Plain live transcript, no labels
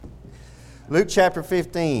Luke chapter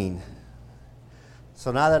 15.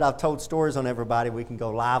 So now that I've told stories on everybody, we can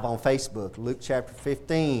go live on Facebook. Luke chapter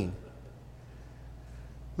 15.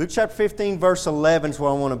 Luke chapter 15, verse 11 is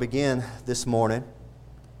where I want to begin this morning.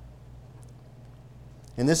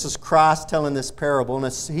 And this is Christ telling this parable.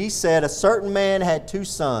 And he said, a certain man had 2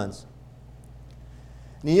 sons.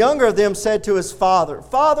 And the younger of them said to his father,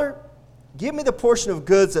 Father, give me the portion of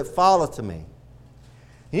goods that falleth to me.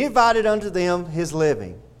 He divided unto them his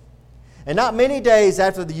living. And not many days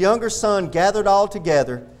after the younger son gathered all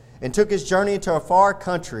together and took his journey into a far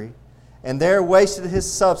country, and there wasted his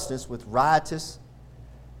substance with riotous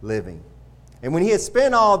living. And when he had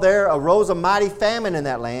spent all, there arose a mighty famine in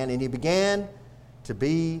that land, and he began to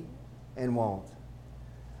be in want.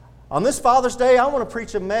 On this Father's Day, I want to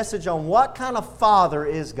preach a message on what kind of Father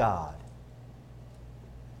is God.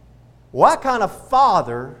 What kind of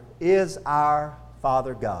Father is our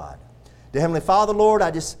Father God? Dear Heavenly Father, Lord,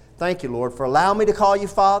 I just thank you, Lord, for allowing me to call you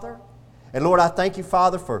Father. And Lord, I thank you,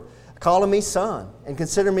 Father, for calling me son and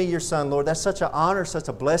consider me your son, Lord. That's such an honor, such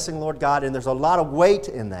a blessing, Lord God, and there's a lot of weight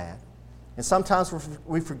in that. And sometimes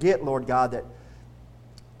we forget, Lord God, that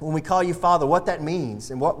when we call you Father, what that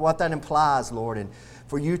means and what that implies, Lord, and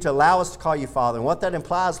for you to allow us to call you Father, and what that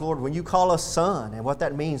implies, Lord, when you call us son, and what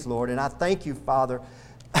that means, Lord. And I thank you, Father,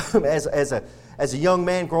 as a young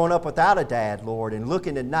man growing up without a dad, Lord, and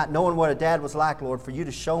looking and not knowing what a dad was like, Lord, for you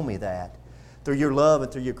to show me that through your love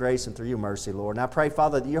and through your grace and through your mercy, Lord. And I pray,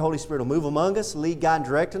 Father, that your Holy Spirit will move among us, lead, guide, and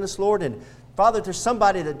direct in us, Lord. And Father, if there's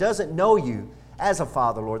somebody that doesn't know you as a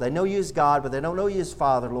Father, Lord, they know you as God, but they don't know you as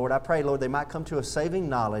Father, Lord, I pray, Lord, they might come to a saving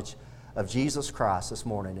knowledge of Jesus Christ this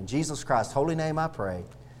morning. In Jesus Christ's holy name I pray.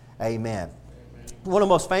 Amen. One of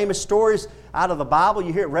the most famous stories out of the Bible,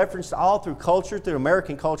 you hear it referenced all through culture, through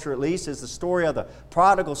American culture at least, is the story of the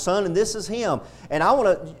prodigal son, and this is him. And I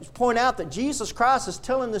want to point out that Jesus Christ is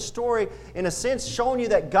telling this story in a sense, showing you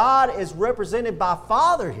that God is represented by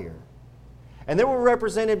Father here. And they were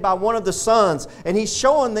represented by one of the sons, and he's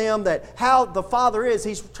showing them that how the Father is.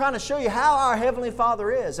 He's trying to show you how our Heavenly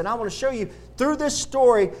Father is. And I want to show you through this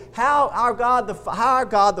story how our God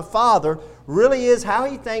the Father really is, how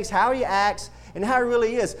He thinks, how He acts, and how He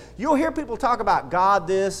really is. You'll hear people talk about God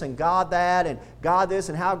this and God that and God this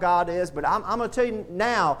and how God is, but I'm going to tell you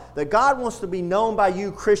now that God wants to be known by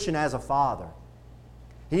you, Christian, as a Father.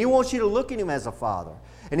 He wants you to look at Him as a Father.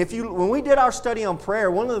 And when we did our study on prayer,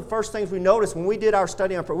 one of the first things we noticed when we did our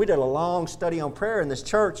study on prayer, we did a long study on prayer in this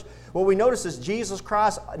church. What we noticed is Jesus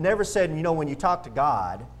Christ never said, when you talk to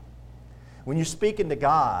God, when you're speaking to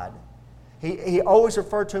God, He always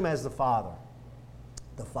referred to Him as the Father.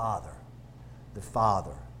 The Father. The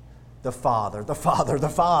Father. The Father. The Father. The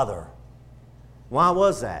Father. Why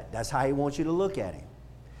was that? That's how He wants you to look at Him.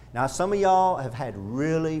 Now, some of y'all have had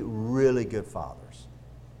really, really good fathers.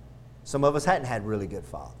 Some of us hadn't had really good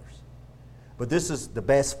fathers. But this is the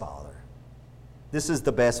best Father. This is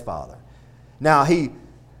the best Father. Now, He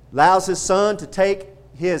allows His son to take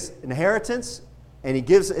his inheritance, and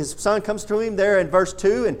his son comes to him there in verse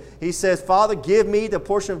 2, and he says, Father, give me the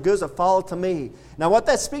portion of goods that fall to me. Now, what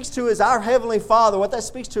that speaks to is our Heavenly Father. What that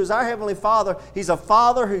speaks to is our Heavenly Father. He's a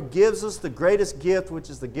Father who gives us the greatest gift,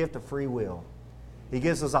 which is the gift of free will. He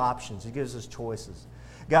gives us options. He gives us choices.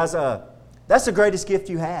 Guys, that's the greatest gift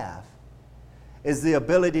you have, is the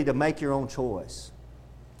ability to make your own choice.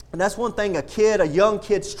 And that's one thing a young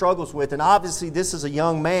kid struggles with. And obviously this is a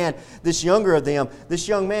young man, this younger of them. This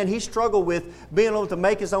young man, he struggled with being able to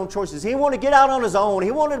make his own choices. He wanted to get out on his own.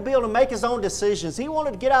 He wanted to be able to make his own decisions. He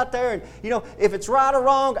wanted to get out there and, if it's right or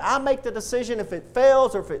wrong, I make the decision. If it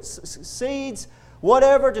fails or if it succeeds,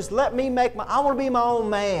 whatever, just let me I want to be my own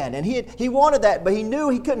man. And he wanted that, but he knew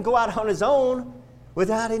he couldn't go out on his own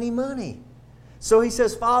without any money. So he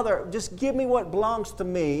says, Father, just give me what belongs to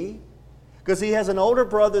me. Because he has an older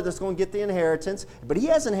brother that's going to get the inheritance. But he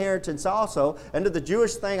has inheritance also. Under the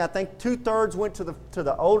Jewish thing, I think 2/3 went to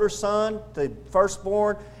the older son, the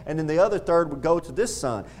firstborn, and then the other third would go to this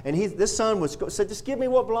son. And this son said, just give me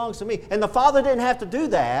what belongs to me. And the father didn't have to do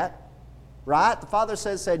that. Right? The father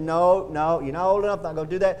said, no, you're not old enough, I'm not going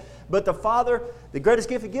to do that. But the Father, the greatest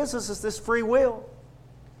gift He gives us is this free will.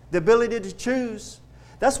 The ability to choose.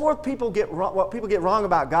 That's what people get wrong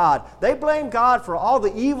about God. They blame God for all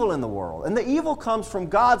the evil in the world. And the evil comes from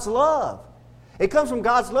God's love. It comes from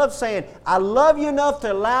God's love saying, I love you enough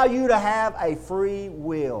to allow you to have a free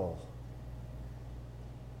will.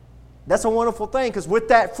 That's a wonderful thing, because with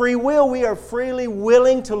that free will, we are freely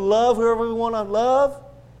willing to love whoever we want to love.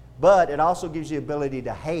 But it also gives you the ability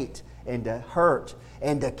to hate and to hurt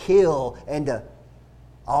and to kill and to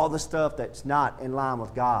all the stuff that's not in line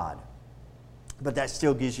with God. But that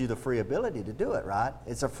still gives you the free ability to do it, right?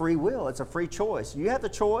 It's a free will. It's a free choice. You have the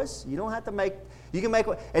choice. You don't have to make, you can make,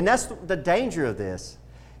 and that's the danger of this.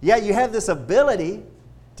 Yeah, you have this ability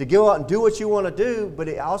to go out and do what you want to do, but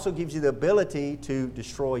it also gives you the ability to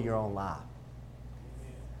destroy your own life.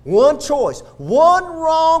 One choice, one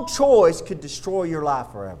wrong choice could destroy your life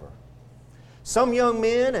forever. Some young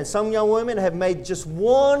men and some young women have made just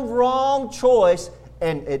one wrong choice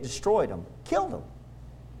and it destroyed them, killed them.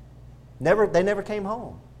 They never came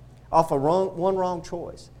home off one wrong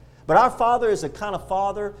choice. But our Father is the kind of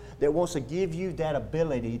Father that wants to give you that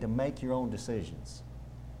ability to make your own decisions.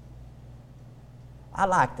 I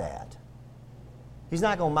like that. He's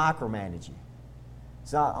not going to micromanage you.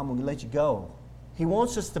 He's not, I'm going to let you go. He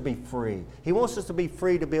wants us to be free. He wants us to be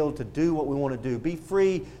free to be able to do what we want to do. Be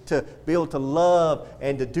free to be able to love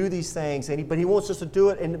and to do these things. But He wants us to do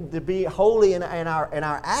it and to be holy in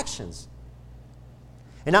our actions.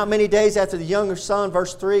 And not many days after the younger son,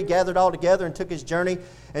 verse 3, gathered all together and took his journey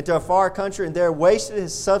into a far country, and there wasted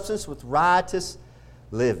his substance with riotous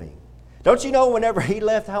living. Don't you know whenever he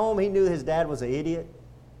left home, he knew his dad was an idiot?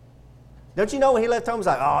 Don't you know when he left home, he's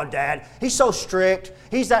like, oh, Dad, he's so strict.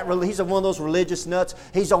 He's one of those religious nuts.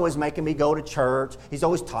 He's always making me go to church. He's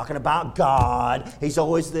always talking about God. He's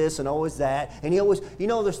always this and always that. And he always,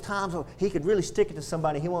 there's times when he could really stick it to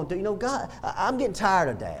somebody he won't do. God, I'm getting tired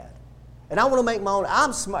of Dad. And I want to make my own.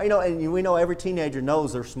 I'm smart, and we know every teenager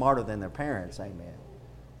knows they're smarter than their parents. Amen.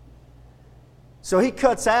 So he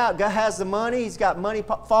cuts out, God has the money, he's got money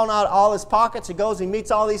falling out of all his pockets. He goes, he meets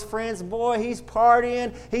all these friends, and boy, he's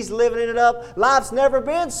partying, he's living it up. Life's never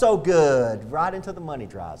been so good, right until the money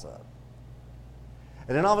dries up.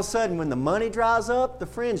 And then all of a sudden, when the money dries up, the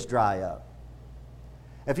friends dry up.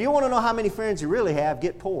 If you want to know how many friends you really have,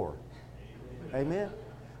 get poor. Amen.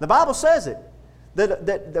 The Bible says it.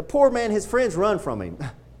 That the poor man, his friends run from him.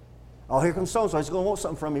 Oh, here comes so-and-so, he's going to want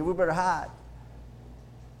something from me, we better hide.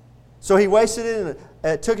 So he wasted it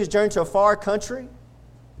and took his journey to a far country.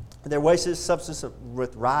 And there wasted his substance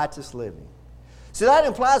with riotous living. So that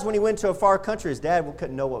implies when he went to a far country, his dad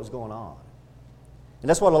couldn't know what was going on. And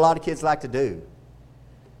that's what a lot of kids like to do.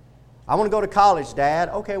 I want to go to college, Dad.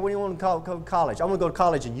 Okay, where do you want to go to college? I want to go to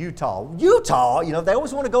college in Utah. Utah? They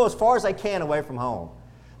always want to go as far as they can away from home.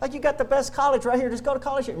 Like, you got the best college right here. Just go to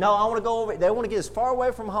college here. No, I want to go over. They want to get as far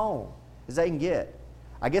away from home as they can get.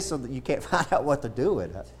 I guess so that you can't find out what to do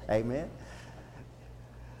with it. Amen.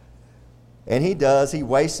 And he does. He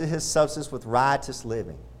wasted his substance with riotous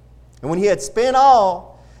living. And when he had spent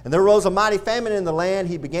all, and there arose a mighty famine in the land,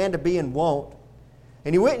 he began to be in want.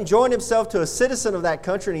 And he went and joined himself to a citizen of that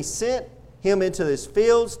country, and he sent him into his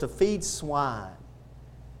fields to feed swine.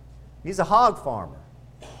 He's a hog farmer.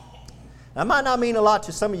 That might not mean a lot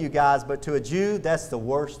to some of you guys, but to a Jew, that's the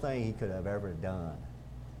worst thing he could have ever done.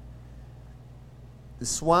 The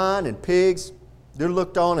swine and pigs, they're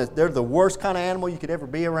looked on as they're the worst kind of animal you could ever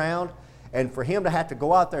be around. And for him to have to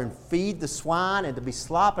go out there and feed the swine and to be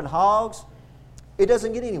slopping hogs, it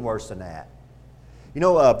doesn't get any worse than that.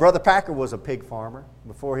 Brother Packer was a pig farmer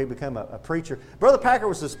before he became a preacher. Brother Packer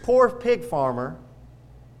was this poor pig farmer,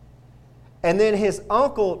 and then his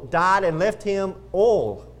uncle died and left him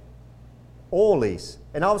oil lease.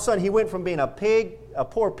 And all of a sudden he went from being a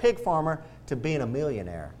poor pig farmer to being a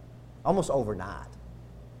millionaire, almost overnight.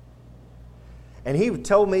 And he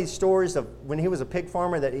told me stories of when he was a pig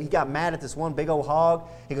farmer that he got mad at this one big old hog.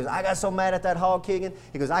 He goes, I got so mad at that hog, Keegan.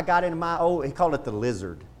 He goes, I got into my old, he called it the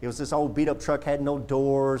Lizard. It was this old beat up truck, had no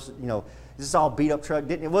doors, this all beat up truck.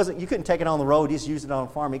 You couldn't take it on the road, you just used it on a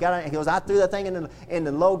farm. He goes, I threw that thing in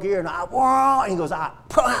the low gear and and he goes,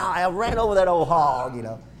 I ran over that old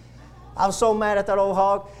hog, I was so mad at that old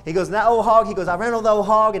hog. He goes, that old hog, I ran over the old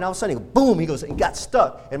hog, and all of a sudden, boom, he got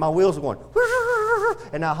stuck, and my wheels were going,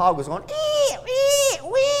 and that hog was going,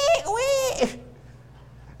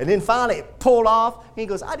 and then finally it pulled off. He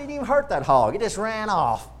goes, I didn't even hurt that hog. It just ran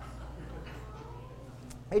off.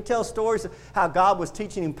 He tells stories of how God was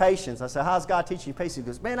teaching him patience. I said, how's God teaching you patience? He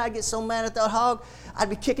goes, man, I'd get so mad at that hog, I'd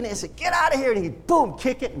be kicking it and say, get out of here. And he'd, boom,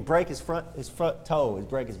 kick it and break his front toe. He'd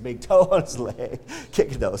break his big toe on his leg,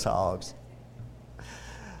 kicking those hogs.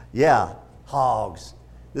 Yeah, hogs.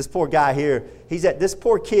 This poor guy here, this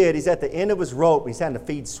poor kid, he's at the end of his rope, and he's having to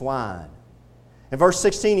feed swine. In verse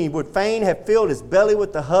 16, he would fain have filled his belly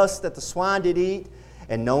with the husk that the swine did eat,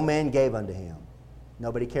 and no man gave unto him.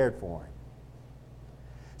 Nobody cared for him.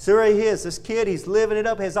 So there he is, this kid, he's living it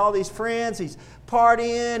up, has all these friends, he's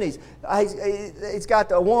partying, he's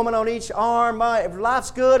got a woman on each arm,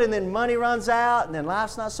 life's good, and then money runs out, and then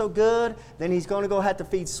life's not so good, then he's going to go have to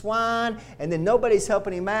feed swine, and then nobody's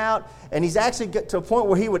helping him out, and he's actually get to a point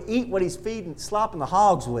where he would eat what he's slopping the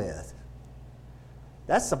hogs with.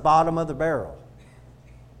 That's the bottom of the barrel.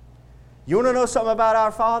 You want to know something about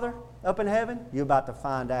our Father up in heaven? You're about to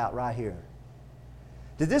find out right here.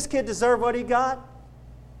 Did this kid deserve what he got?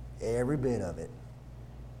 Every bit of it.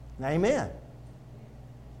 Amen.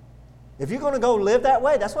 If you're going to go live that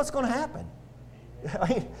way, that's what's going to happen. I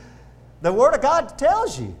mean, the Word of God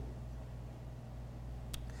tells you.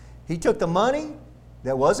 He took the money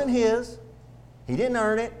that wasn't his, he didn't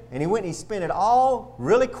earn it, and he went and he spent it all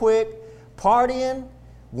really quick, partying,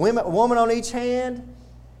 woman on each hand,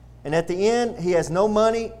 and at the end, he has no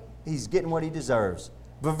money, he's getting what he deserves.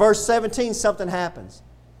 But verse 17, something happens.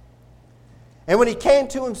 And when he came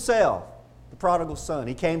to himself, the prodigal son,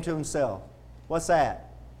 he came to himself. What's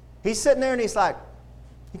that? He's sitting there and he's like,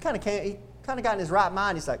 he kind of got in his right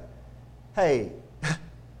mind. He's like, hey,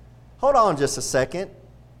 hold on just a second.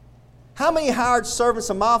 How many hired servants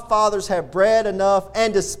of my father's have bread enough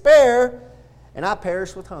and to spare, and I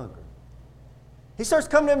perish with hunger? He starts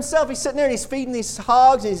coming to himself. He's sitting there and he's feeding these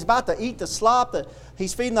hogs and he's about to eat the slop.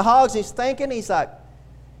 He's feeding the hogs and he's thinking, he's like,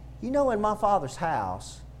 you know, in my father's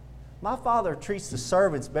house, my father treats the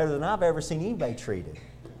servants better than I've ever seen anybody treated.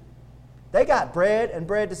 They got bread and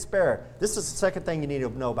bread to spare. This is the second thing you need to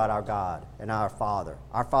know about our God and our Father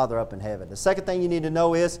up in heaven. The second thing you need to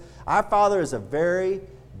know is our Father is a very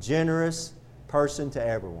generous person to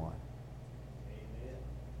everyone. Amen.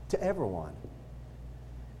 To everyone.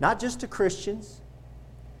 Not just to Christians,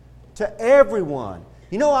 to everyone.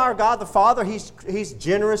 You know our God the Father, He's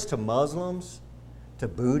generous to Muslims, to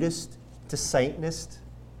Buddhists, to Satanists.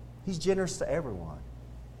 He's generous to everyone.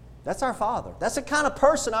 That's our Father. That's the kind of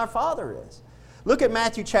person our Father is. Look at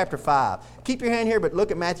Matthew chapter 5. Keep your hand here, but look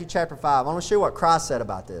at Matthew chapter 5. I want to show you what Christ said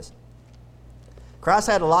about this. Christ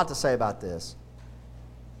had a lot to say about this.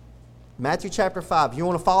 Matthew chapter 5. If you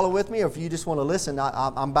want to follow with me or if you just want to listen,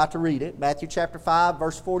 I'm about to read it. Matthew chapter 5,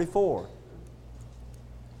 verse 44.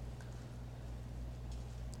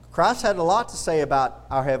 Christ had a lot to say about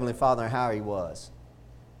our Heavenly Father and how He was.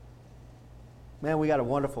 Man, we got a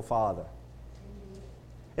wonderful Father.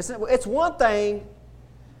 It's one thing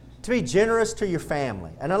to be generous to your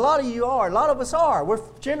family. And a lot of you are. A lot of us are. We're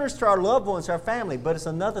generous to our loved ones, our family. But it's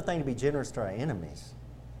another thing to be generous to our enemies.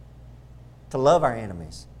 To love our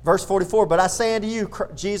enemies. Verse 44, but I say unto you,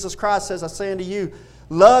 Jesus Christ says, I say unto you,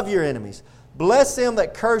 love your enemies. Bless them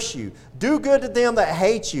that curse you. Do good to them that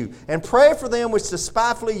hate you. And pray for them which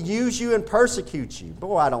despitefully use you and persecute you.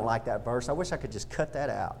 Boy, I don't like that verse. I wish I could just cut that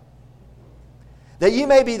out. That you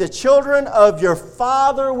may be the children of your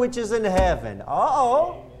Father which is in heaven.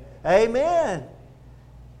 Uh-oh. Amen.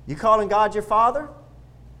 You calling God your Father?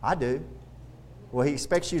 I do. Well, He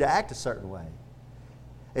expects you to act a certain way.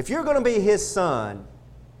 If you're going to be His son,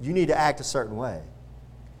 you need to act a certain way.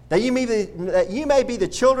 That you may be the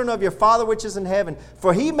children of your Father which is in heaven.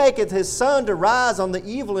 For He maketh His sun to rise on the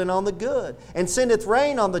evil and on the good, and sendeth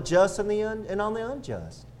rain on the just and on the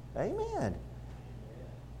unjust. Amen.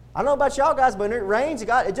 I don't know about y'all guys, but when it rains, it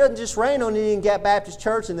doesn't just rain on the Indian Gap Baptist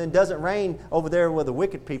Church and then doesn't rain over there where the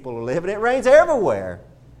wicked people are living. It rains everywhere.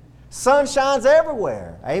 Sun shines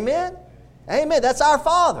everywhere. Amen? Amen. That's our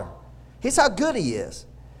Father. He's how good He is.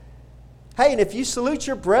 Hey, and if you salute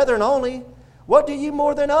your brethren only, what do you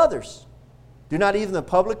more than others? Do not even the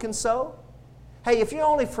publicans so? Hey, if you're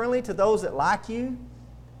only friendly to those that like you,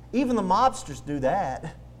 even the mobsters do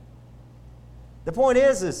that. The point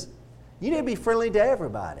is you need to be friendly to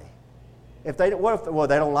everybody. If they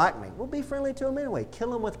don't like me? Well, be friendly to them anyway.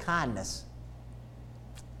 Kill them with kindness.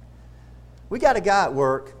 We got a guy at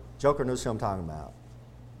work. Joker knows who I'm talking about.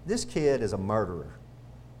 This kid is a murderer.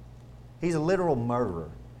 He's a literal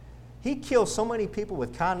murderer. He kills so many people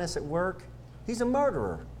with kindness at work. He's a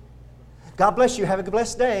murderer. God bless you. Have a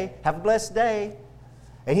blessed day. Have a blessed day.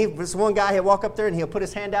 And this one guy, he'll walk up there and he'll put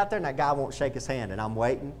his hand out there and that guy won't shake his hand. And I'm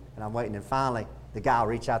waiting. And finally, the guy will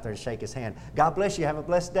reach out there and shake his hand. God bless you. Have a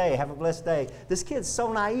blessed day. Have a blessed day. This kid's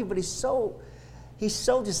so naive, but he's so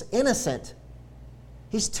just innocent.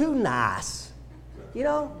 He's too nice. You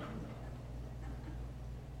know?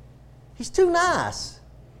 He's too nice.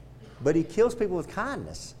 But he kills people with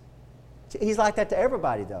kindness. He's like that to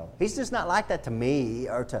everybody, though. He's just not like that to me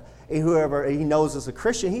or to whoever he knows is a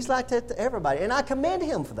Christian. He's like that to everybody. And I commend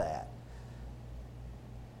him for that.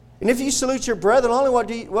 And if you salute your brethren only,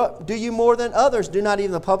 what do you more than others? Do not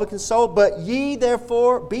even the publicans so. But be ye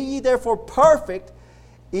therefore perfect,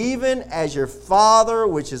 even as your Father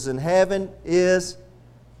which is in heaven is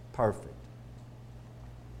perfect.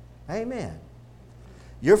 Amen.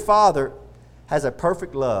 Your Father has a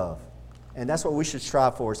perfect love. And that's what we should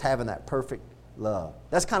strive for, is having that perfect love.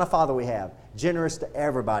 That's the kind of Father we have. Generous to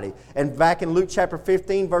everybody. And back in Luke chapter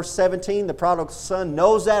 15, verse 17, the prodigal son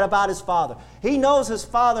knows that about his father. He knows his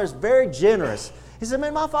father is very generous. He said,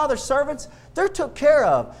 man, my father's servants, they're took care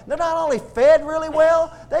of. They're not only fed really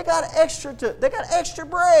well, they got extra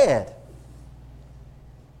bread.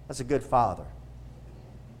 That's a good father.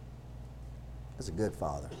 That's a good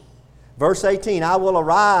father. Verse 18, I will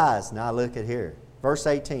arise. Now look at here. Verse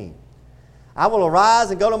 18. I will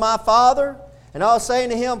arise and go to my father, and I will say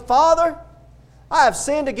unto him, Father, I have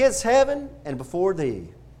sinned against heaven and before thee.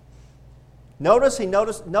 Notice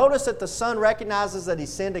that the son recognizes that he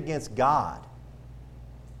sinned against God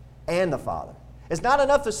and the Father. It's not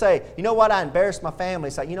enough to say, you know what, I embarrassed my family.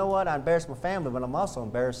 It's like, you know what, I embarrassed my family, but I'm also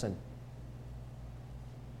embarrassing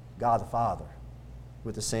God the Father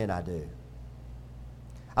with the sin I do.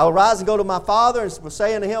 I will rise and go to my father and will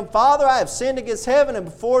say unto him, Father, I have sinned against heaven and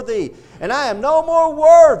before thee, and I am no more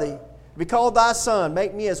worthy to be called thy son.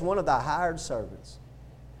 Make me as one of thy hired servants.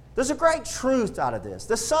 There's a great truth out of this.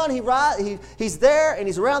 The son, he's there and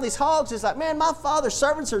he's around these hogs. He's like, man, my father's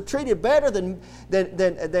servants are treated better than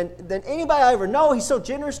anybody I ever know. He's so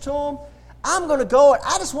generous to them. I'm going to go and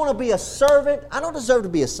I just want to be a servant. I don't deserve to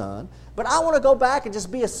be a son, but I want to go back and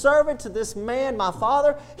just be a servant to this man, my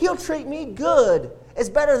father. He'll treat me good. It's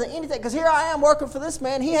better than anything, because here I am working for this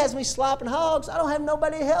man. He has me slopping hogs. I don't have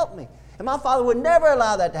nobody to help me. And my father would never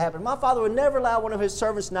allow that to happen. My father would never allow one of his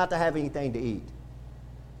servants not to have anything to eat.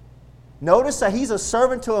 Notice that he's a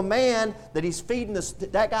servant to a man that he's feeding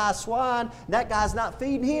that guy swine, and that guy's not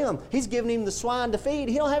feeding him. He's giving him the swine to feed.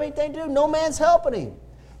 He don't have anything to do. No man's helping him.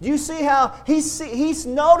 Do you see how he's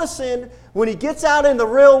noticing when he gets out in the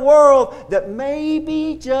real world that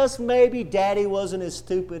maybe, just maybe, Daddy wasn't as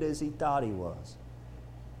stupid as he thought he was?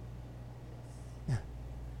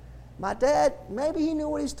 My dad, maybe he knew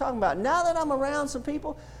what he was talking about. Now that I'm around some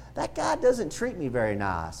people, that guy doesn't treat me very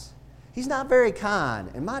nice. He's not very kind.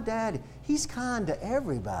 And my dad, he's kind to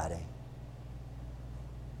everybody.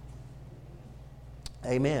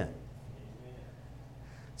 Amen.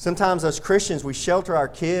 Sometimes as Christians, we shelter our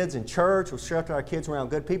kids in church. We shelter our kids around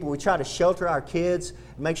good people. We try to shelter our kids,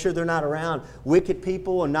 make sure they're not around wicked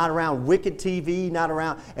people and not around wicked TV, not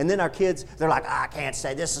around. And then our kids, they're like, I can't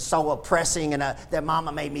say this is so oppressing, and that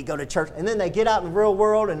mama made me go to church. And then they get out in the real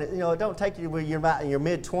world, and it don't take you when you're about in your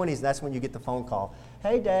mid-20s. That's when you get the phone call.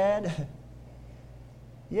 Hey, Dad.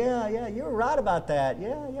 Yeah, you were right about that.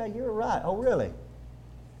 Yeah, you were right. Oh, really?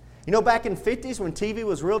 You know, back in the 50s when TV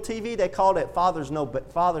was real TV, they called it Father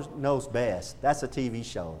Knows Best. That's the TV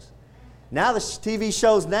shows. Now the TV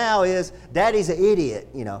shows now is Daddy's an idiot,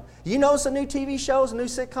 You notice the new TV shows, the new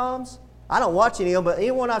sitcoms? I don't watch any of them, but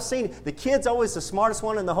anyone I've seen, the kid's always the smartest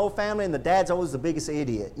one in the whole family and the dad's always the biggest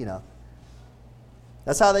idiot,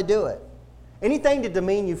 That's how they do it. Anything to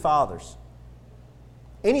demean you fathers.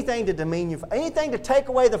 Anything to demean you. Anything to take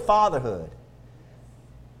away the fatherhood.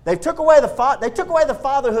 They took away the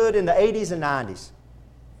fatherhood in the 80s and 90s.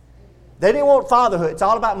 They didn't want fatherhood. It's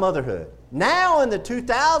all about motherhood. Now in the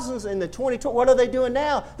 2000s, in the 2020, what are they doing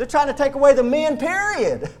now? They're trying to take away the men,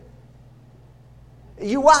 period.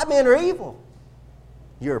 You white men are evil.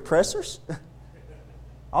 You're oppressors.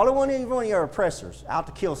 All one of you are oppressors, out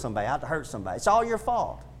to kill somebody, out to hurt somebody. It's all your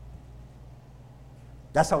fault.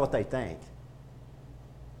 That's not what they think.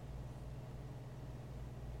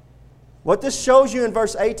 What this shows you in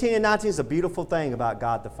verse 18 and 19 is a beautiful thing about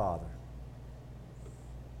God the Father.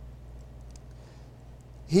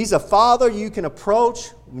 He's a father you can approach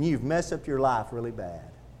when you've messed up your life really bad.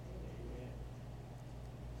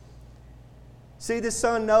 See, this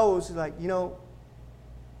son knows, like,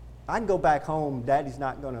 I can go back home. Daddy's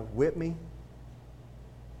not going to whip me.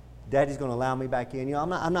 Daddy's going to allow me back in.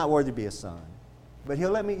 I'm not worthy to be a son. But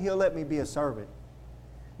he'll let me be a servant.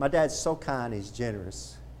 My dad's so kind, he's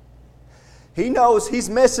generous. He knows he's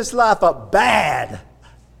messed his life up bad.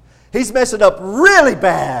 He's messed it up really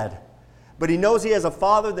bad. But he knows he has a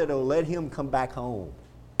father that will let him come back home.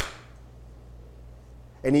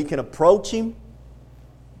 And he can approach him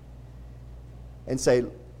and say,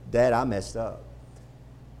 Dad, I messed up.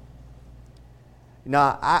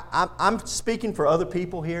 Now, I'm speaking for other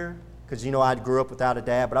people here because, I grew up without a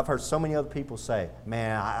dad, but I've heard so many other people say,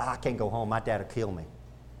 man, I can't go home. My dad will kill me.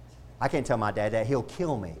 I can't tell my dad that. He'll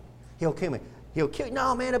kill me. He'll kill me. He'll kill me.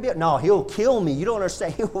 No, man, he'll kill me. You don't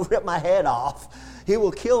understand. He will rip my head off. He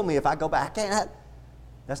will kill me if I go back.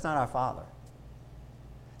 That's not our Father.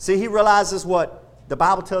 See, he realizes what the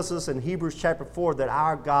Bible tells us in Hebrews chapter 4, that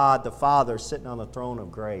our God, the Father, is sitting on the throne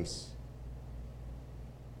of grace,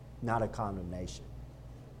 not of condemnation.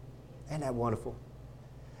 Isn't that wonderful?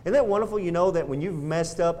 Isn't that wonderful, you know, that when you've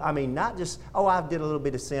messed up, I mean, not just, oh, I did a little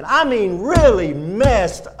bit of sin. I mean, really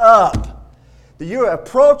messed up. That you're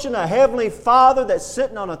approaching a heavenly Father that's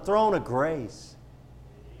sitting on a throne of grace.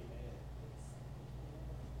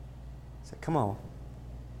 Say, come on.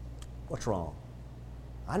 What's wrong?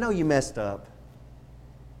 I know you messed up.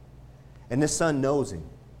 And this son knows him.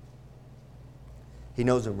 He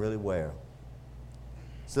knows him really well.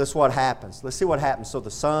 So that's what happens. Let's see what happens. So the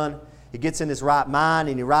son, he gets in his right mind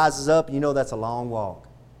and he rises up. You know that's a long walk.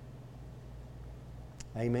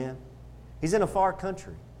 Amen. He's in a far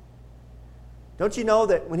country. Don't you know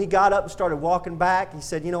that when he got up and started walking back, he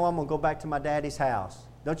said, you know, I'm going to go back to my daddy's house.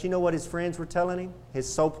 Don't you know what his friends were telling him?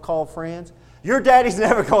 His so-called friends? Your daddy's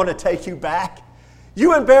never going to take you back.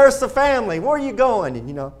 You embarrass the family. Where are you going? And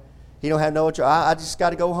you know, he don't have no choice. I just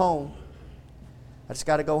got to go home. I just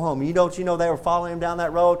got to go home. You know they were following him down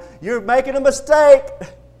that road. You're making a mistake.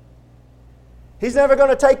 He's never going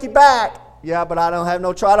to take you back. Yeah, but I don't have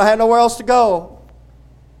no choice. I don't have nowhere else to go.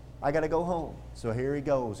 I got to go home. So here he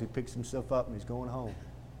goes. He picks himself up and he's going home.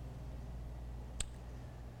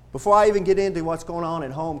 Before I even get into what's going on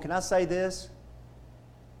at home, can I say this?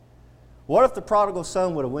 What if the prodigal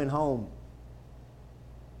son would have went home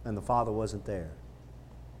and the father wasn't there?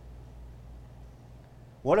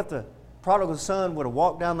 What if the prodigal son would have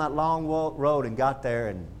walked down that long road and got there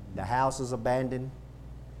and the house is abandoned,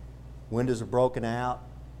 windows are broken out?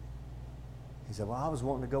 He said, well, I was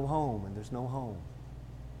wanting to go home and there's no home.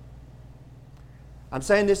 I'm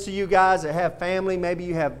saying this to you guys that have family. Maybe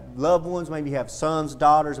you have loved ones. Maybe you have sons,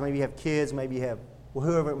 daughters. Maybe you have kids. Maybe you have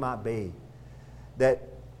whoever it might be. That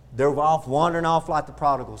they're wandering off like the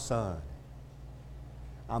prodigal son.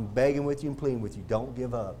 I'm begging with you and pleading with you. Don't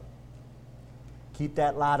give up. Keep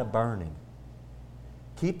that light a burning.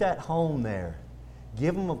 Keep that home there.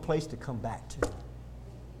 Give them a place to come back to.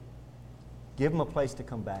 Give them a place to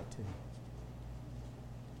come back to.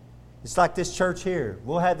 It's like this church here.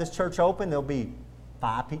 We'll have this church open. There'll be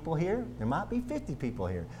 5 people here. There might be 50 people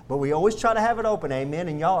here. But we always try to have it open. Amen.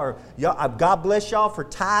 And y'all, God bless y'all for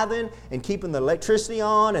tithing and keeping the electricity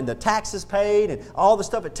on and the taxes paid and all the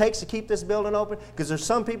stuff it takes to keep this building open. Because there's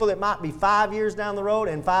some people that might be 5 years down the road,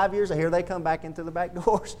 and 5 years, here they come back into the back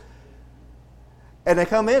doors. And they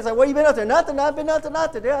come in and say, what have you been up there? Nothing. I've been nothing.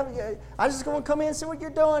 I just going to come in and see what you're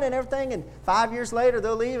doing and everything. And 5 years later,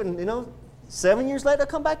 they'll leave. And, 7 years later, they'll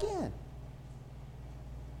come back in.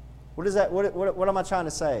 What is that? What am I trying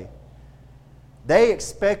to say? They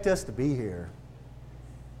expect us to be here.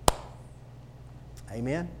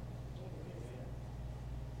 Amen?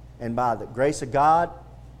 And by the grace of God,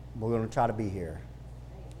 we're going to try to be here.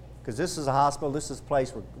 Because this is a hospital. This is a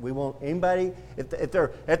place where we want anybody, if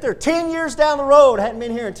they're 10 years down the road, hadn't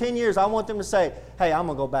been here in 10 years, I want them to say, hey, I'm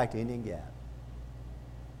going to go back to Indian Gap.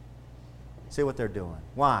 See what they're doing.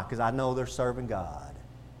 Why? Because I know they're serving God.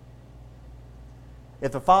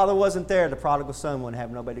 If the father wasn't there, the prodigal son wouldn't have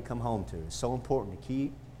nobody to come home to. It's so important to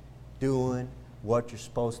keep doing what you're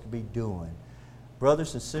supposed to be doing.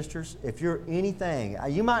 Brothers and sisters, if you're anything,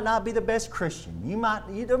 you might not be the best Christian. You might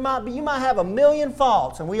have a million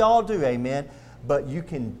faults, and we all do, amen. But you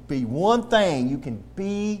can be one thing. You can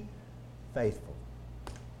be faithful.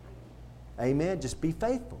 Amen. Just be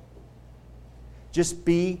faithful. Just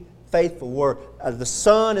be faithful. Where the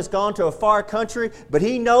son has gone to a far country, but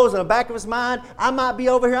he knows in the back of his mind, I might be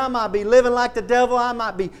over here, I might be living like the devil,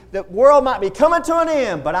 the world might be coming to an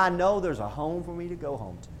end, but I know there's a home for me to go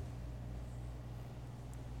home to.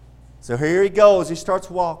 So here he goes, he starts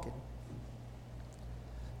walking.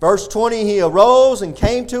 Verse 20, he arose and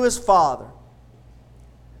came to his father.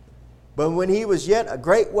 But when he was yet a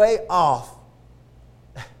great way off,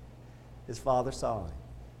 his father saw him.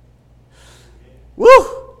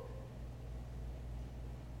 Woo!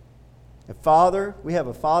 And Father, we have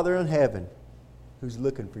a Father in heaven who's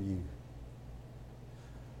looking for you.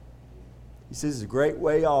 He says he's a great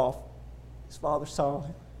way off. His father saw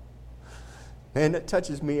him. Man, that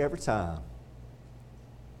touches me every time.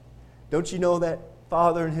 Don't you know that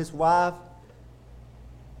father and his wife,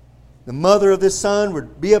 the mother of this son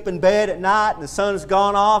would be up in bed at night and the son has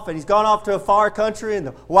gone off and he's gone off to a far country and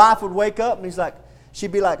the wife would wake up and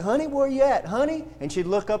she'd be like, honey, where are you at, honey? And she'd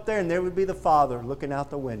look up there and there would be the father looking out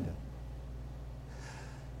the window.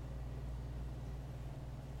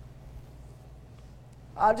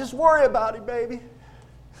 I just worry about him, baby.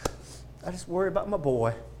 I just worry about my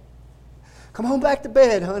boy. Come on back to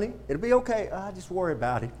bed, honey. It'll be okay. I just worry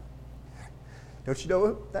about him. Don't you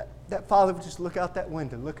know that father would just look out that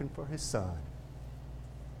window looking for his son,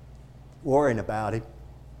 worrying about him.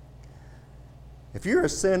 If you're a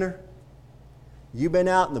sinner, you've been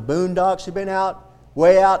out in the boondocks, you've been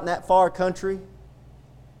way out in that far country,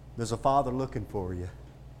 There's a Father looking for you. It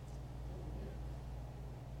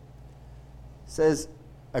says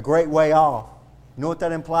a great way off. You know what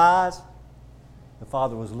that implies? The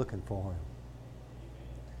Father was looking for him.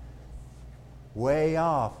 Way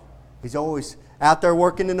off. He's always out there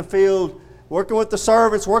working in the field, working with the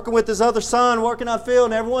servants, working with his other son, working on the field,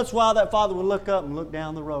 and every once in a while that father would look up and look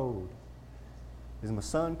down the road. Is my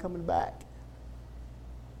son coming back?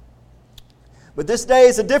 But this day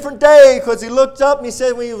is a different day because he looked up and he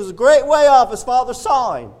said when he was a great way off, his father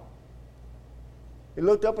saw him. He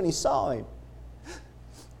looked up and he saw him.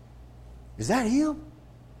 Is that him?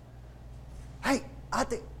 Hey, I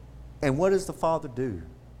think. And what does the father do?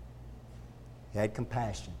 He had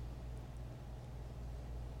compassion.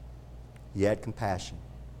 He had compassion.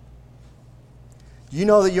 Do you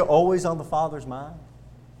know that you're always on the Father's mind?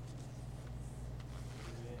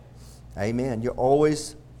 Amen. You're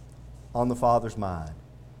always on the Father's mind.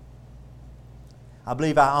 I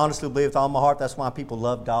honestly believe with all my heart that's why people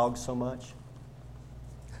love dogs so much.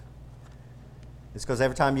 It's because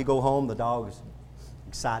every time you go home, the dog is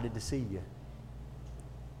excited to see you.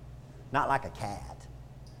 Not like a cat.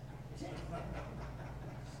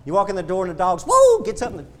 You walk in the door and the dog's, whoa, gets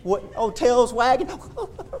up and tail's wagging.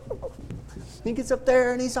 He gets up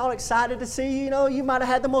there and he's all excited to see you. You know, you might have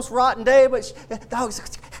had the most rotten day, but the dog's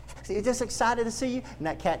just excited to see you. And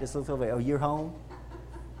that cat just looks over, oh, you're home?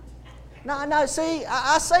 No, see,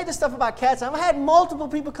 I say this stuff about cats. I've had multiple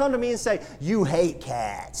people come to me and say, you hate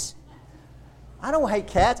cats. I don't hate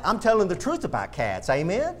cats. I'm telling the truth about cats.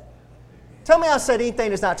 Amen? Tell me I said anything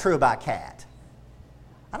that's not true about cat.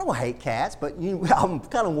 I don't hate cats, but I'm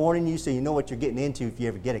kind of warning you so you know what you're getting into if you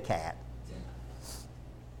ever get a cat.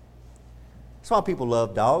 That's why people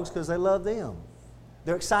love dogs, because they love them.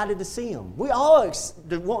 They're excited to see them. We all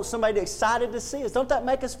want somebody excited to see us. Don't that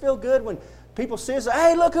make us feel good when people see us?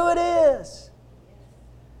 Hey, look who it is.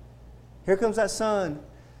 Here comes that son.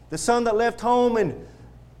 The son that left home in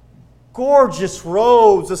gorgeous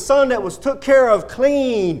robes. The son that was took care of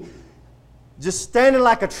clean. Just standing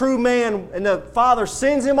like a true man, and the Father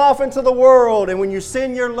sends him off into the world. And when you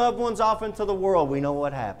send your loved ones off into the world, we know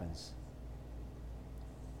what happens.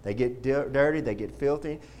 They get dirty, they get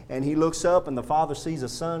filthy, and he looks up and the Father sees a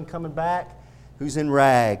son coming back who's in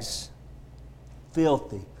rags,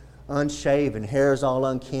 filthy, unshaven, hair's all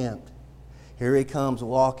unkempt. Here he comes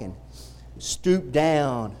walking, stooped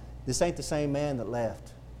down. This ain't the same man that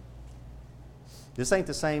left. This ain't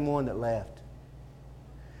the same one that left.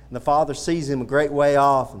 And the Father sees him a great way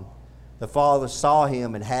off, and the Father saw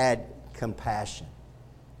him and had compassion.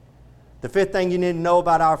 The fifth thing you need to know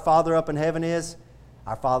about our Father up in heaven is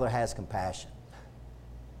our Father has compassion.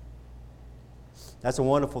 That's a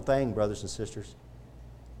wonderful thing, brothers and sisters.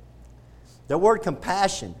 The word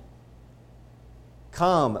compassion,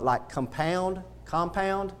 like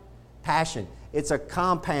compound, passion. It's a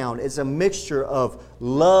compound. It's a mixture of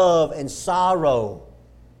love and sorrow.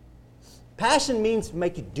 Passion means to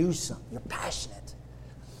make you do something. You're passionate.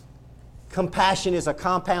 Compassion is a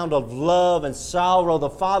compound of love and sorrow. The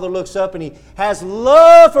Father looks up and He has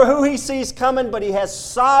love for who He sees coming, but He has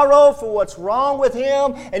sorrow for what's wrong with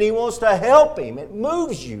him, and He wants to help him. It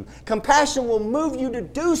moves you. Compassion will move you to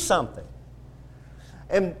do something.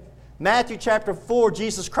 In Matthew chapter 4,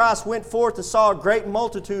 Jesus Christ went forth and saw a great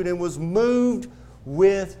multitude and was moved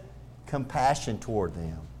with compassion toward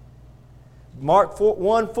them. Mark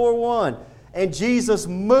 1:41. And Jesus,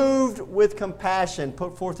 moved with compassion,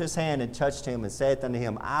 put forth His hand and touched him and saith unto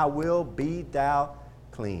him, I will be thou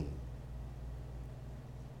clean.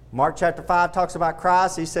 Mark chapter 5 talks about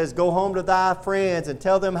Christ. He says, go home to thy friends and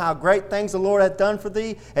tell them how great things the Lord hath done for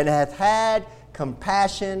thee and hath had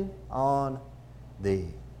compassion on thee.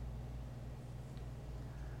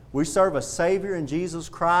 We serve a Savior in Jesus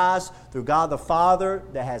Christ through God the Father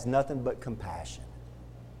that has nothing but compassion.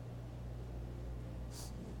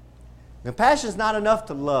 Compassion is not enough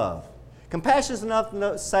to love. Compassion is enough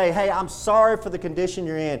to say, hey, I'm sorry for the condition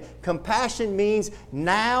you're in. Compassion means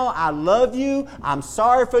now I love you, I'm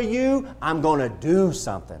sorry for you, I'm going to do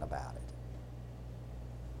something about it.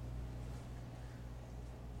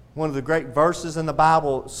 One of the great verses in the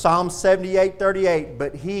Bible, Psalm 78:38,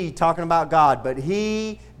 but He, talking about God, but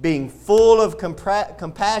He, being full of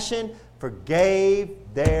compassion, forgave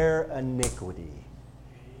their iniquity.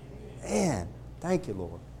 Man, thank you,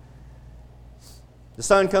 Lord. The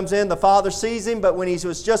son comes in, the father sees him, but when he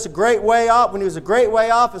was just a great way off,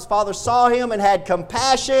 his father saw him and had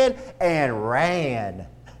compassion and ran.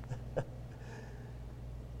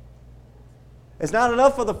 It's not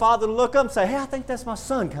enough for the father to look up and say, hey, I think that's my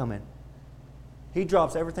son coming. He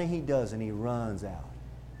drops everything he does and he runs out.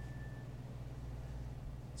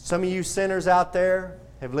 Some of you sinners out there,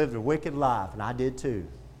 have lived a wicked life, and I did too.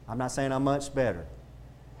 I'm not saying I'm much better.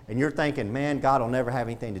 And you're thinking, man, God will never have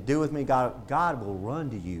anything to do with me. God will run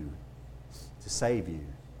to you to save you.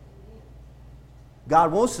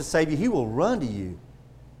 God wants to save you. He will run to you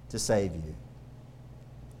to save you.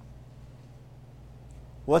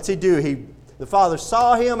 What's He do? The Father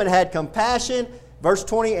saw him and had compassion, verse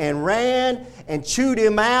 20, and ran and chewed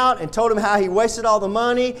him out and told him how he wasted all the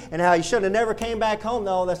money and how he should have never came back home.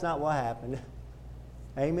 No, that's not what happened.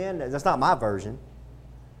 Amen? That's not my version.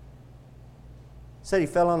 It said he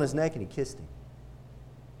fell on his neck and he kissed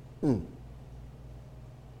him.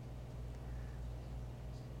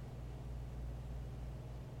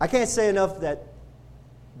 I can't say enough that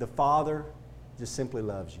the Father just simply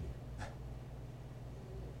loves you.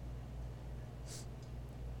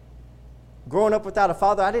 Growing up without a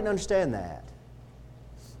father, I didn't understand that.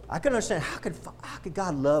 I couldn't understand how could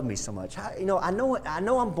God love me so much? I know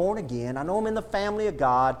I'm born again. I know I'm in the family of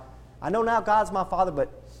God. I know now God's my Father,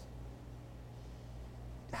 but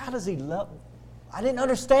how does He love me? I didn't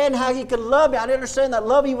understand how He could love me. I didn't understand that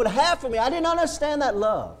love He would have for me. I didn't understand that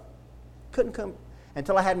love. Couldn't come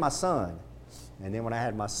until I had my son. And then when I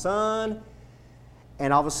had my son,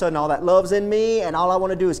 and all of a sudden all that love's in me, and all I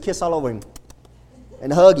want to do is kiss all over him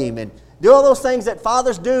and hug him and do all those things that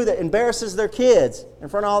fathers do that embarrasses their kids in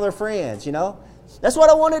front of all their friends, you know. That's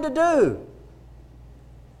what I wanted to do.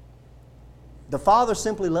 The Father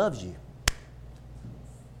simply loves you.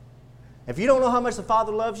 If you don't know how much the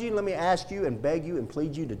Father loves you, let me ask you and beg you and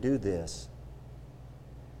plead you to do this.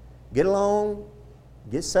 Get alone,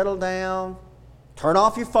 get settled down, turn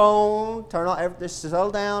off your phone, just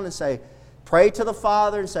settle down and say, pray to the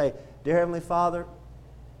Father and say, Dear Heavenly Father,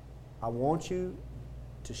 I want you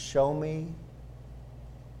to show me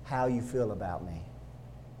how you feel about me.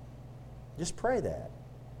 Just pray that.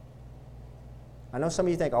 I know some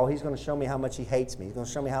of you think, oh, He's going to show me how much He hates me. He's going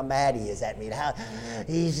to show me how mad He is at me and how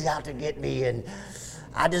He's out to get me and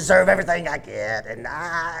I deserve everything I get. And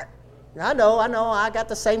I know, I got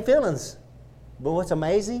the same feelings. But what's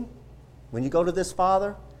amazing, when you go to this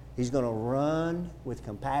Father, He's going to run with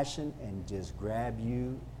compassion and just grab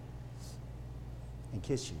you and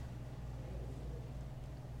kiss you.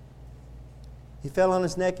 He fell on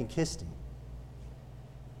his neck and kissed him.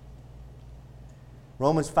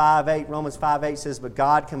 Romans 5:8 says, But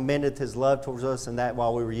God commendeth His love towards us, and that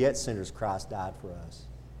while we were yet sinners, Christ died for us.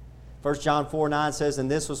 1 John 4:9 says, And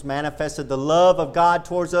this was manifested, the love of God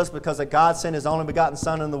towards us, because that God sent His only begotten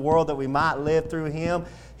Son in the world, that we might live through Him.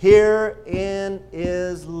 Herein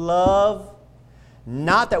is love,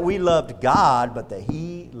 not that we loved God, but that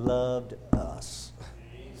He loved us.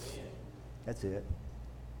 That's it.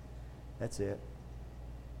 That's it.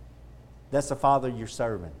 That's the Father you're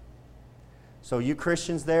serving. So you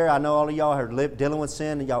Christians there, I know all of y'all are dealing with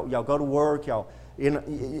sin. Y'all go to work.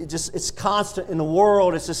 It's constant in the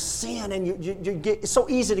world. It's just sin, and it's so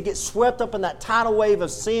easy to get swept up in that tidal wave of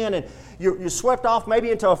sin, and you're swept off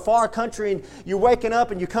maybe into a far country, and you're waking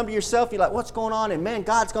up and you come to yourself. You're like, what's going on? And man,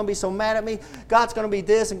 God's going to be so mad at me. God's going to be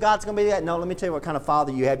this, and God's going to be that. No, let me tell you what kind of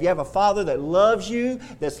Father you have. You have a Father that loves you,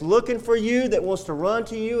 that's looking for you, that wants to run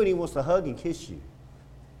to you, and He wants to hug and kiss you.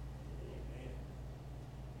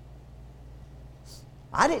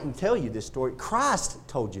 I didn't tell you this story. Christ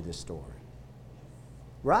told you this story.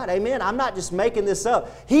 Right? Amen? I'm not just making this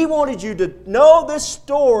up. He wanted you to know this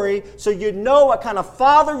story so you know what kind of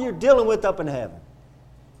Father you're dealing with up in heaven.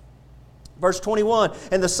 Verse 21,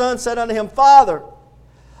 And the Son said unto Him, Father,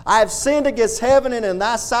 I have sinned against heaven and in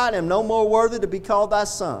Thy sight, and am no more worthy to be called Thy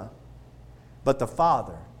Son. But the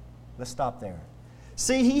Father, let's stop there.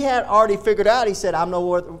 See, He had already figured out, He said, I'm no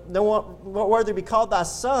worthy to be called Thy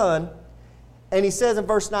Son. And He says in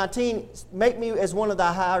verse 19, make me as one of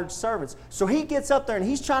Thy hired servants. So He gets up there and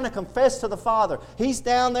He's trying to confess to the Father. He's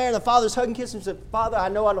down there and the Father's hugging, kissing Him. He said, Father, I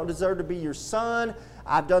know I don't deserve to be Your Son.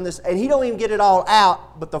 I've done this. And He don't even get it all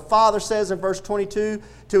out. But the Father says in verse 22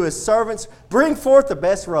 to His servants, bring forth the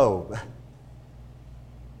best robe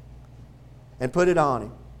and put it on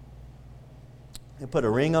Him. And put a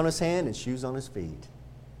ring on His hand and shoes on His feet.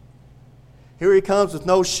 Here He comes with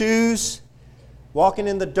no shoes, walking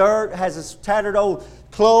in the dirt, has his tattered old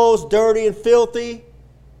clothes, dirty and filthy,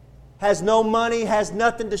 has no money, has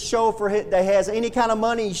nothing to show for it, that has any kind of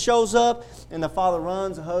money. He shows up, and the Father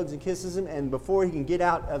runs, hugs, and kisses him, and before he can get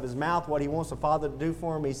out of his mouth what he wants the Father to do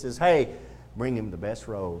for him, He says, hey, bring him the best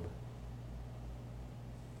robe.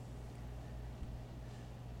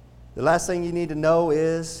 The last thing you need to know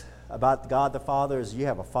is about God the Father is you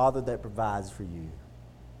have a Father that provides for you.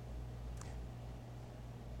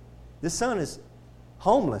 This son is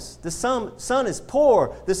homeless. The son is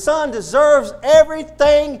poor. The son deserves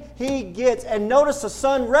everything he gets. And notice the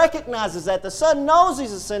son recognizes that. The son knows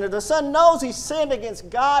he's a sinner. The son knows he's sinned against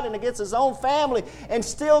God and against his own family. And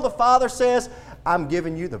still the father says, I'm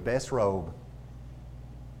giving you the best robe.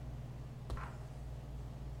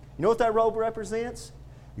 You know what that robe represents?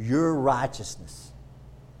 Your righteousness.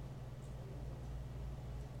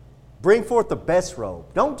 Bring forth the best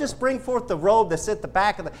robe. Don't just bring forth the robe that's at the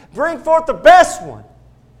back of the... Bring forth the best one.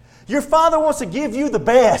 Your Father wants to give you the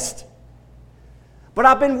best. But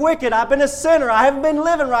I've been wicked. I've been a sinner. I haven't been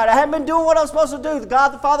living right. I haven't been doing what I'm supposed to do. God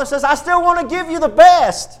the Father says, I still want to give you the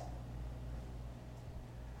best.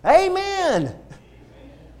 Amen.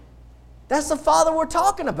 That's the Father we're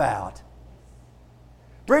talking about.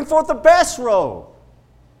 Bring forth the best robe.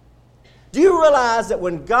 Do you realize that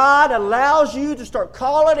when God allows you to start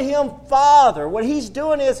calling Him Father, what He's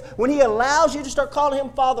doing is, when He allows you to start calling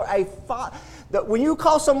Him Father, that when you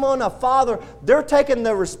call someone a father, they're taking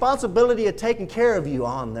the responsibility of taking care of you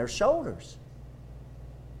on their shoulders.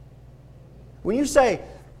 When you say,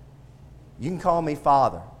 you can call me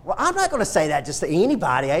Father. Well, I'm not going to say that just to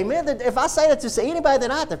anybody, amen? If I say that just to anybody, then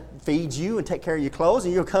I have to feed you and take care of your clothes,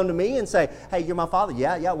 and you'll come to me and say, hey, you're my father.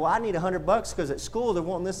 Yeah, well, I need $100 because at school they're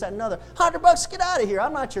wanting this, that, and another. $100, get out of here.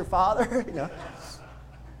 I'm not your father. You know.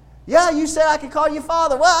 Yeah, you said I could call you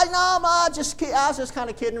Father. Well, no, I was just kind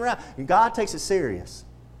of kidding around. And God takes it serious.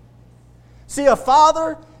 See, a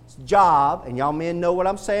father's job, and y'all men know what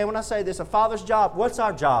I'm saying when I say this, a father's job, what's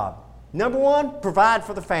our job? Number one, provide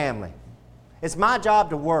for the family. It's my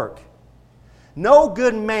job to work. No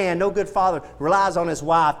good man, no good father relies on his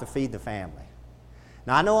wife to feed the family.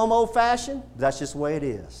 Now, I know I'm old-fashioned, but that's just the way it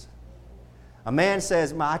is. A man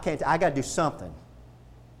says, I got to do something.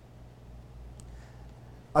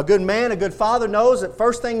 A good man, a good father knows that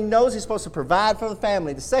first thing he knows, he's supposed to provide for the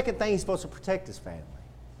family. The second thing, he's supposed to protect his family.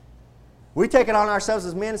 We take it on ourselves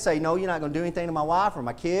as men and say, no, you're not going to do anything to my wife or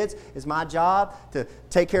my kids. It's my job to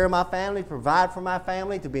take care of my family, provide for my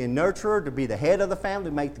family, to be a nurturer, to be the head of the family,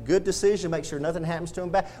 to make the good decision, make sure nothing happens to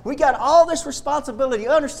them bad. We got all this responsibility.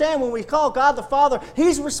 Understand, when we call God the Father,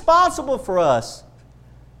 He's responsible for us.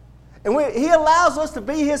 And He allows us to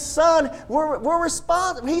be His Son. We're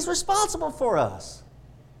responsible. He's responsible for us.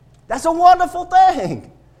 That's a wonderful thing.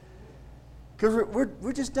 Because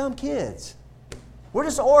we're just dumb kids. We're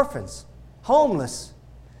just orphans. Homeless.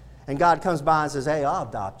 And God comes by and says, hey, I'll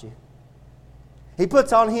adopt you. He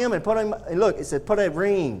puts on him and look, it said put a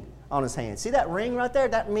ring on his hand. See that ring right there?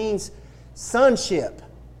 That means sonship.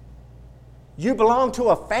 You belong to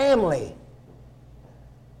a family.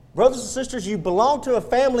 Brothers and sisters, you belong to a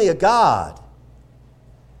family of God.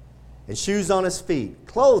 And shoes on his feet.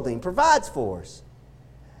 Clothing provides for us.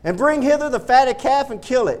 And bring hither the fatted calf and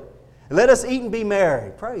kill it. And let us eat and be merry.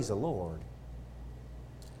 Praise the Lord.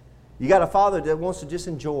 You got a father that wants to just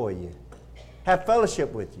enjoy you, have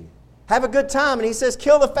fellowship with you, have a good time. And He says,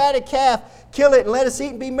 kill the fatted calf, kill it, and let us eat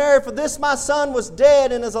and be merry. For this my son was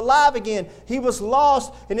dead and is alive again. He was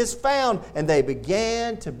lost and is found. And they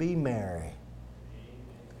began to be merry.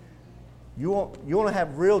 You want to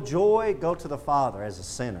have real joy? Go to the Father as a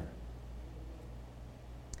sinner.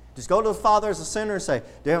 Just go to the Father as a sinner and say,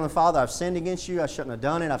 Dear Heavenly Father, I've sinned against you. I shouldn't have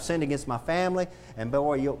done it. I've sinned against my family. And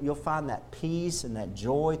boy, you'll find that peace and that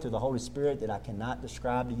joy through the Holy Spirit that I cannot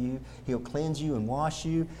describe to you. He'll cleanse you and wash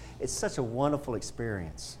you. It's such a wonderful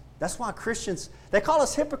experience. That's why Christians, they call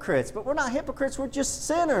us hypocrites, but we're not hypocrites. We're just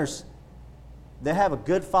sinners that have a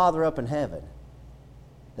good Father up in heaven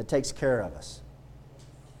that takes care of us.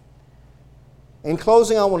 In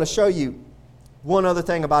closing, I want to show you one other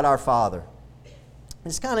thing about our Father.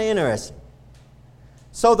 It's kind of interesting.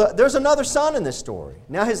 So there's another son in this story.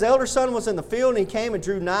 Now his elder son was in the field, and he came and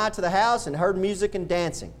drew nigh to the house and heard music and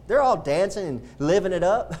dancing. They're all dancing and living it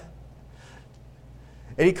up.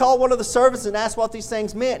 And he called one of the servants and asked what these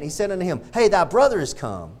things meant. And he said unto him, Hey, thy brother is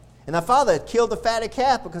come, and thy father had killed the fatted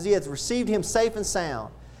calf because he had received him safe and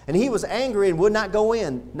sound. And he was angry and would not go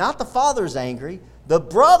in. Not the father is angry, the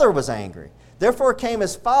brother was angry. Therefore came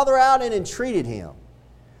his father out and entreated him.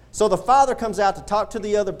 So the father comes out to talk to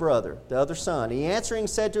the other brother, the other son. He answering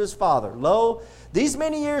said to his father, Lo, these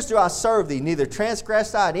many years do I serve thee, neither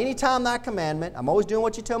transgressed I at any time thy commandment. I'm always doing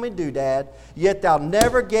what you tell me to do, Dad. Yet thou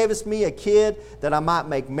never gavest me a kid that I might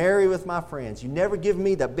make merry with my friends. You never give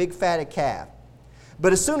me the big fatted calf.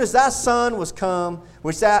 But as soon as thy son was come,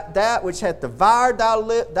 which that which hath devoured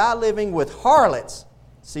thy living with harlots,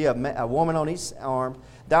 see a woman on each arm,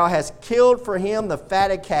 thou hast killed for him the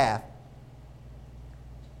fatted calf.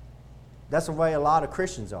 That's the way a lot of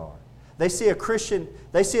Christians are. They see a Christian,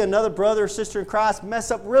 they see another brother or sister in Christ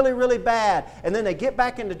mess up really, really bad. And then they get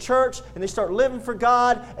back into church and they start living for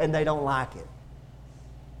God and they don't like it.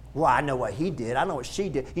 Well, I know what he did. I know what she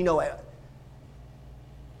did. You know,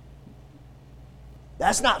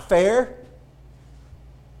 that's not fair.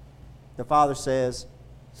 The Father says,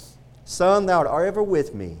 Son, thou art ever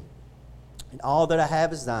with me, and all that I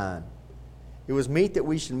have is thine. It was meet that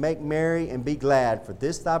we should make merry and be glad, for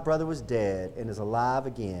this thy brother was dead and is alive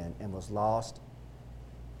again, and was lost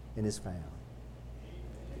and is found.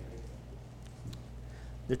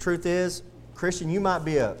 The truth is, Christian, you might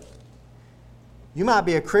be a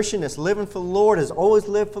Christian that's living for the Lord, has always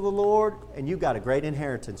lived for the Lord, and you've got a great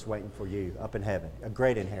inheritance waiting for you up in heaven. A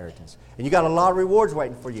great inheritance. And you got a lot of rewards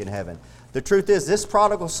waiting for you in heaven. The truth is, this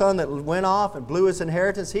prodigal son that went off and blew his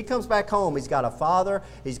inheritance, he comes back home. He's got a father.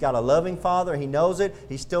 He's got a loving father. He knows it.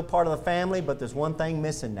 He's still part of the family, but there's one thing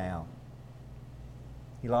missing now.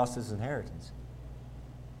 He lost his inheritance.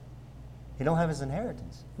 He don't have his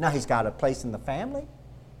inheritance. Now he's got a place in the family,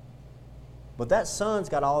 but that son's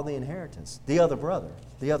got all the inheritance. The other brother,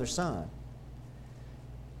 the other son.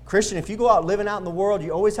 Christian, if you go out living out in the world,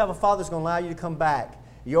 you always have a father that's going to allow you to come back.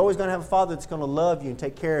 You're always going to have a father that's going to love you and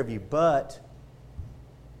take care of you, but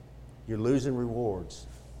you're losing rewards.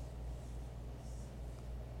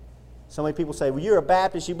 So many people say, well, you're a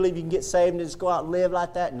Baptist, you believe you can get saved and just go out and live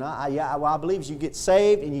like that? No, I believe you get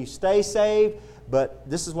saved and you stay saved, but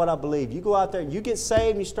this is what I believe. You go out there and you get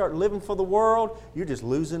saved and you start living for the world, you're just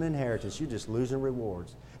losing inheritance. You're just losing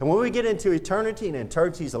rewards. And when we get into eternity, and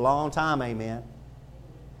eternity is a long time, amen,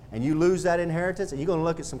 and you lose that inheritance, and you're going to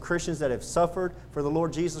look at some Christians that have suffered for the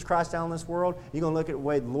Lord Jesus Christ down in this world, you're going to look at the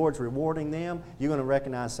way the Lord's rewarding them, you're going to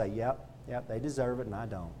recognize and say, yep, they deserve it and I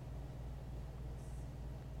don't.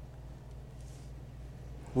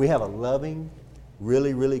 We have a loving,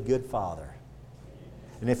 really, really good Father.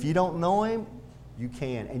 And if you don't know Him, you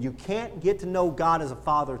can. And you can't get to know God as a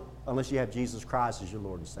Father unless you have Jesus Christ as your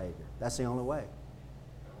Lord and Savior. That's the only way.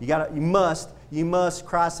 You must,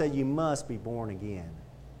 Christ said you must be born again.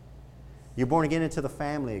 You're born again into the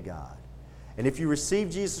family of God. And if you receive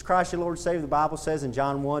Jesus Christ, your Lord and Savior, the Bible says in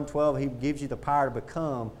John 1:12, He gives you the power to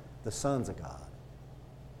become the sons of God.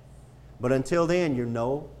 But until then, you're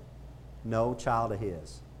no child of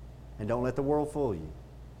His. And don't let the world fool you.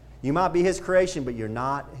 You might be His creation, but you're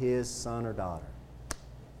not His son or daughter.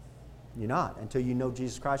 You're not until you know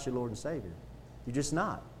Jesus Christ, your Lord and Savior. You're just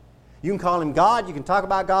not. You can call Him God. You can talk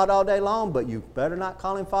about God all day long, but you better not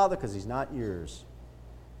call Him Father because He's not yours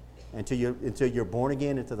until you're born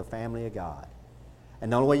again into the family of God.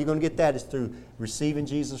 And the only way you're going to get that is through receiving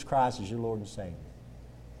Jesus Christ as your Lord and Savior.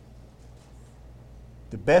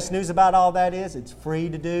 The best news about all that is it's free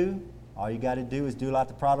to do. All you got to do is do like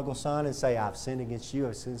the prodigal son and say, I've sinned against you.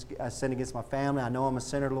 I've sinned against my family. I know I'm a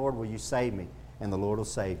sinner, Lord. Will you save me? And the Lord will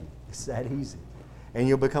save you. It's that easy. And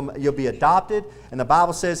you'll be adopted. And the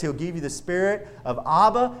Bible says He'll give you the spirit of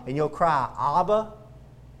Abba, and you'll cry, Abba,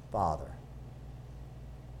 Father.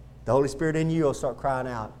 The Holy Spirit in you will start crying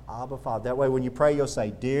out, Abba, Father. That way when you pray, you'll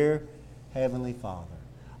say, Dear Heavenly Father,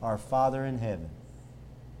 our Father in heaven.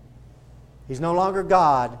 He's no longer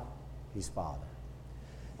God, He's Father.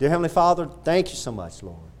 Dear Heavenly Father, thank you so much,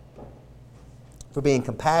 Lord, for being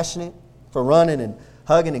compassionate, for running and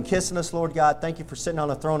hugging and kissing us, Lord God. Thank you for sitting on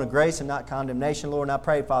the throne of grace and not condemnation, Lord. And I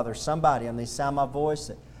pray, Father, somebody on the sound of my voice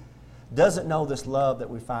that doesn't know this love that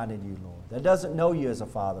we find in you, Lord, that doesn't know you as a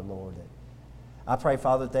Father, Lord, that I pray,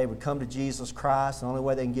 Father, that they would come to Jesus Christ. The only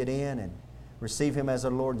way they can get in and receive Him as their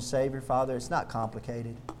Lord and Savior, Father, it's not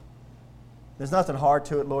complicated. There's nothing hard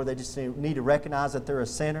to it, Lord. They just need to recognize that they're a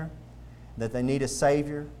sinner, that they need a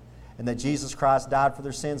Savior, and that Jesus Christ died for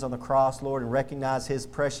their sins on the cross, Lord, and recognize His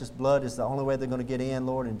precious blood is the only way they're going to get in,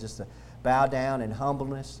 Lord, and just to bow down in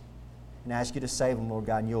humbleness and ask you to save them, Lord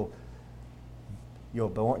God, and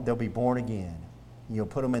they'll be born again. You'll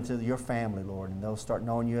put them into your family, Lord, and they'll start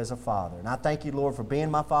knowing you as a Father. And I thank you, Lord, for being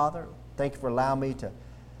my Father. Thank you for allowing me to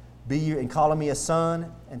be you and calling me a son,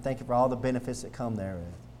 and thank you for all the benefits that come therewith.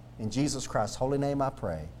 In Jesus Christ's holy name I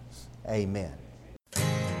pray. Amen.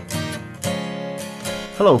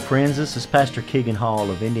 Hello, friends. This is Pastor Keegan Hall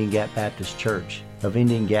of Indian Gap Baptist Church of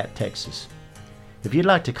Indian Gap, Texas. If you'd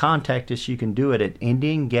like to contact us, you can do it at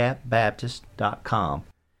IndianGapBaptist.com.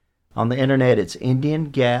 On the internet, it's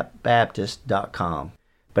IndianGapBaptist.com.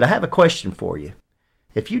 But I have a question for you.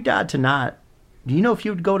 If you died tonight, do you know if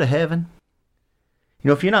you would go to heaven? You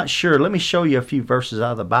know, if you're not sure, let me show you a few verses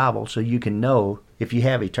out of the Bible so you can know if you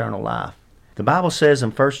have eternal life. The Bible says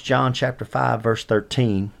in 1 John chapter 5, verse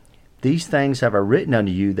 13, These things have I written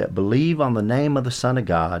unto you that believe on the name of the Son of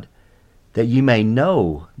God, that you may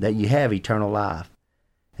know that you have eternal life.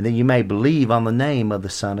 and that you may believe on the name of the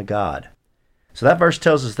Son of God. So that verse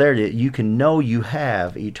tells us there that you can know you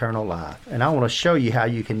have eternal life. And I want to show you how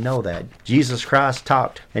you can know that. Jesus Christ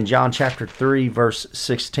talked in John chapter 3, verse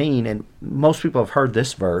 16, and most people have heard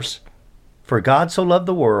this verse. For God so loved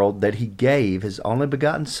the world that he gave his only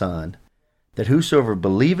begotten Son, that whosoever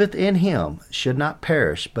believeth in him should not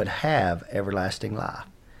perish, but have everlasting life.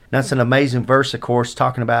 That's an amazing verse, of course,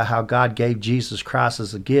 talking about how God gave Jesus Christ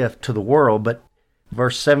as a gift to the world, but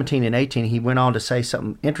verse 17 and 18, he went on to say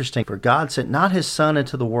something interesting. For God sent not his Son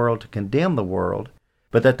into the world to condemn the world,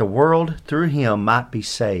 but that the world through him might be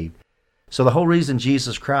saved. So the whole reason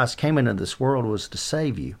Jesus Christ came into this world was to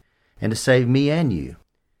save you, and to save me and you.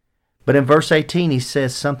 But in verse 18, he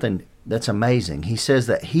says something that's amazing. He says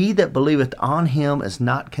that he that believeth on him is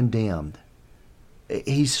not condemned.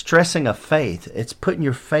 He's stressing a faith. It's putting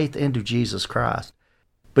your faith into Jesus Christ.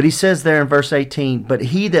 But he says there in verse 18, but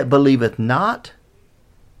he that believeth not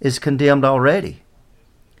is condemned already,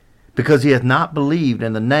 because he hath not believed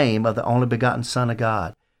in the name of the only begotten Son of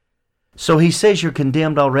God. So he says you're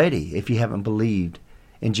condemned already if you haven't believed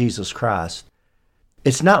in Jesus Christ.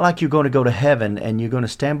 It's not like you're going to go to heaven and you're going to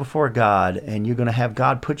stand before God and you're going to have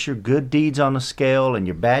God put your good deeds on the scale and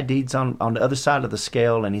your bad deeds on the other side of the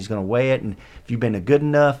scale, and he's going to weigh it, and if you've been a good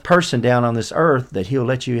enough person down on this earth that he'll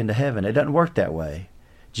let you into heaven. It doesn't work that way.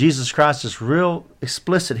 Jesus Christ is real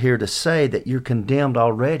explicit here to say that you're condemned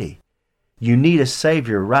already. You need a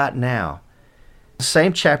Savior right now. The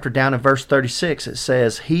same chapter down in verse 36, it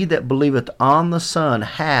says, he that believeth on the Son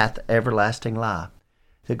hath everlasting life.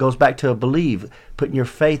 It goes back to a believe, putting your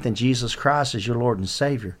faith in Jesus Christ as your Lord and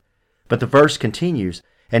Savior. But the verse continues,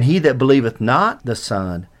 and he that believeth not the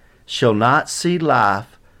Son shall not see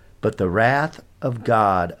life, but the wrath of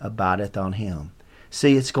God abideth on him.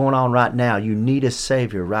 See, it's going on right now. You need a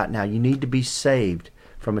Savior right now. You need to be saved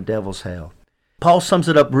from a devil's hell. Paul sums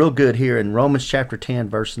it up real good here in Romans chapter 10,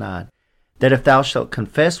 verse 9, that if thou shalt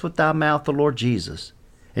confess with thy mouth the Lord Jesus,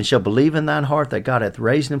 and shalt believe in thine heart that God hath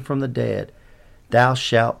raised him from the dead, thou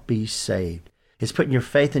shalt be saved. It's putting your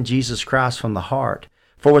faith in Jesus Christ from the heart.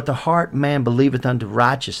 For with the heart man believeth unto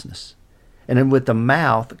righteousness, and then with the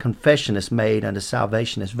mouth confession is made unto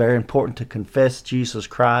salvation. It's very important to confess Jesus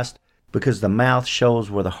Christ, because the mouth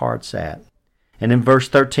shows where the heart's at. And in verse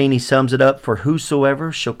 13 he sums it up, for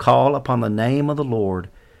whosoever shall call upon the name of the Lord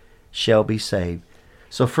shall be saved.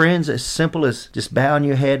 So friends, as simple as just bowing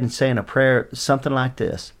your head and saying a prayer, something like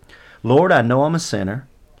this. Lord, I know I'm a sinner.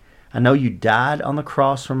 I know you died on the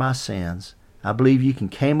cross for my sins. I believe you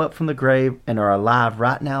came up from the grave and are alive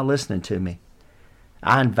right now listening to me.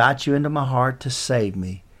 I invite you into my heart to save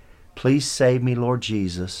me. Please save me, Lord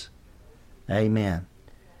Jesus. Amen.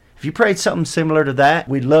 If you prayed something similar to that,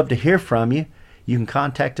 we'd love to hear from you. You can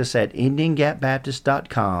contact us at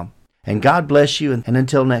IndianGapBaptist.com. And God bless you, and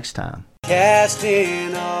until next time.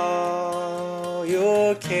 Casting all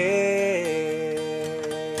your care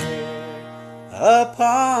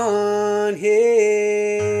upon him.